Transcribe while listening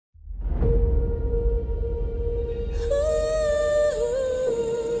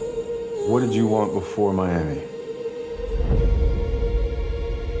What did you want before Miami?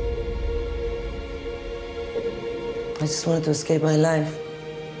 I just wanted to escape my life.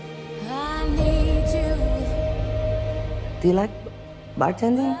 I need you. Do you like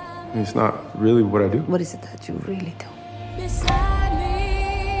bartending? It's not really what I do. What is it that you really do? Beside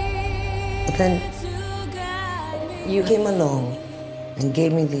me. But then To guide me. you came along and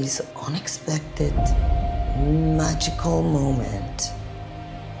gave me this unexpected, magical moment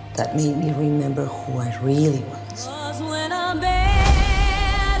that made me remember who I really was. 'Cause when I'm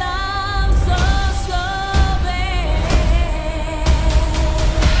bad, I'm so bad.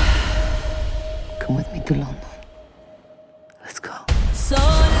 Come with me to London. Let's go. So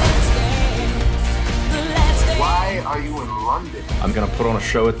let's dance. Let's dance. Why are you in London? I'm gonna put on a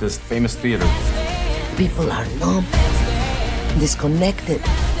show at this famous theater. People are numb, disconnected.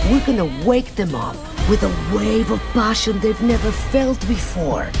 We're gonna wake them up with a wave of passion they've never felt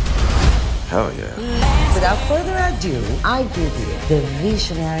before. Hell yeah. Without further ado, I give you the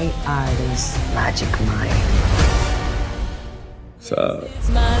visionary artist magic mind. So, It's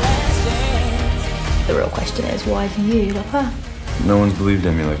my last dance. The real question is, why do you love her? no one's believed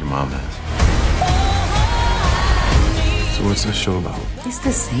in me like your mom has. So what's this show about? It's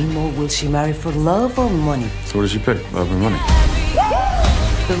the same old, will she marry for love or money? So what does she pick? Love or money?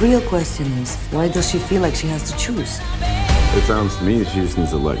 The real question is, why does she feel like she has to choose? It sounds to me she just needs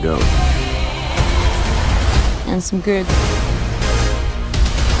to let go. And some good.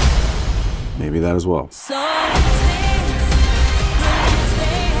 Maybe that as well. So let's dance. Let's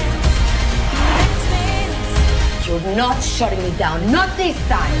dance. Let's dance. You're not shutting me down, not this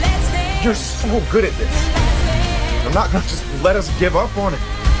time. Let's dance. You're so good at this. I'm not gonna just let us give up on it.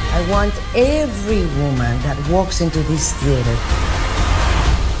 I want every woman that walks into this theater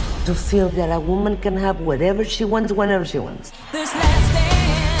to feel that a woman can have whatever she wants, whenever she wants. This last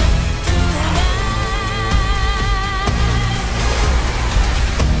dance tonight.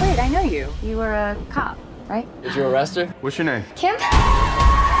 Wait, I know you. You were a cop, right? Did you arrest her? What's your name? Kim?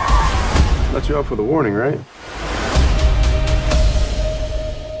 Let you out for the warning, right?